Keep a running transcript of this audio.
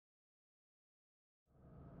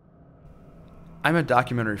I'm a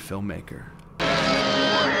documentary filmmaker.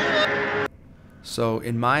 So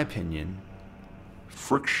in my opinion,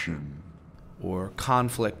 friction or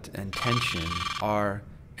conflict and tension are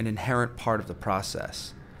an inherent part of the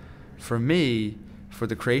process. For me, for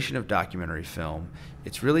the creation of documentary film,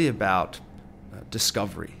 it's really about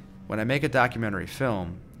discovery. When I make a documentary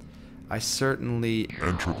film, I certainly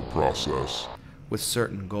enter the process with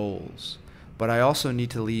certain goals, but I also need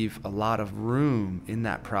to leave a lot of room in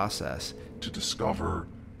that process to discover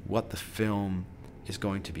what the film is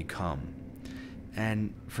going to become.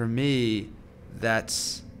 And for me,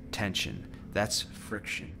 that's tension, that's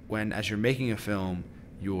friction. When, as you're making a film,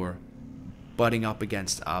 you're butting up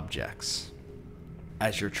against objects,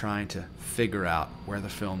 as you're trying to figure out where the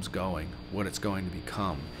film's going, what it's going to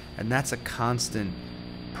become. And that's a constant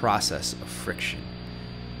process of friction.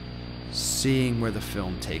 Seeing where the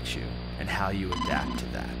film takes you and how you adapt to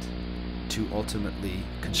that to ultimately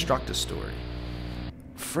construct a story.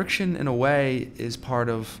 Friction, in a way, is part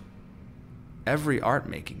of every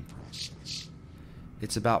art-making process.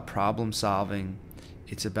 It's about problem solving,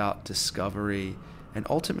 it's about discovery, and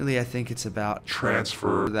ultimately I think it's about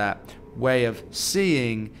transfer, that way of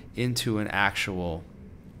seeing into an actual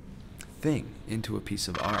thing, into a piece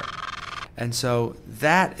of art. And so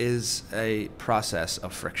that is a process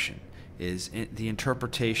of friction, is the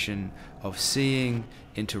interpretation of seeing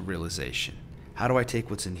into realization. How do I take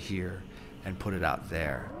what's in here and put it out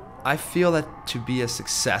there? I feel that to be a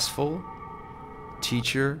successful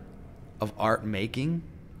teacher of art making,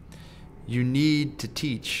 you need to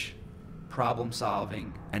teach problem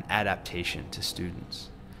solving and adaptation to students.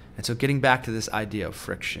 And so getting back to this idea of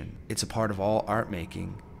friction, it's a part of all art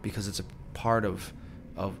making because it's a part of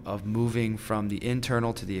moving from the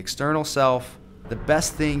internal to the external self. The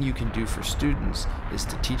best thing you can do for students is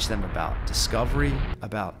to teach them about discovery,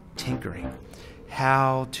 about tinkering,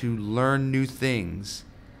 how to learn new things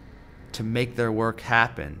to make their work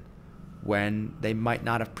happen when they might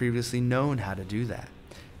not have previously known how to do that.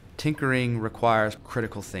 Tinkering requires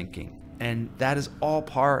critical thinking, and that is all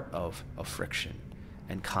part of friction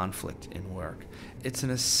and conflict in work. It's an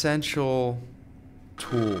essential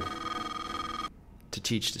tool to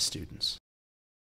teach to students.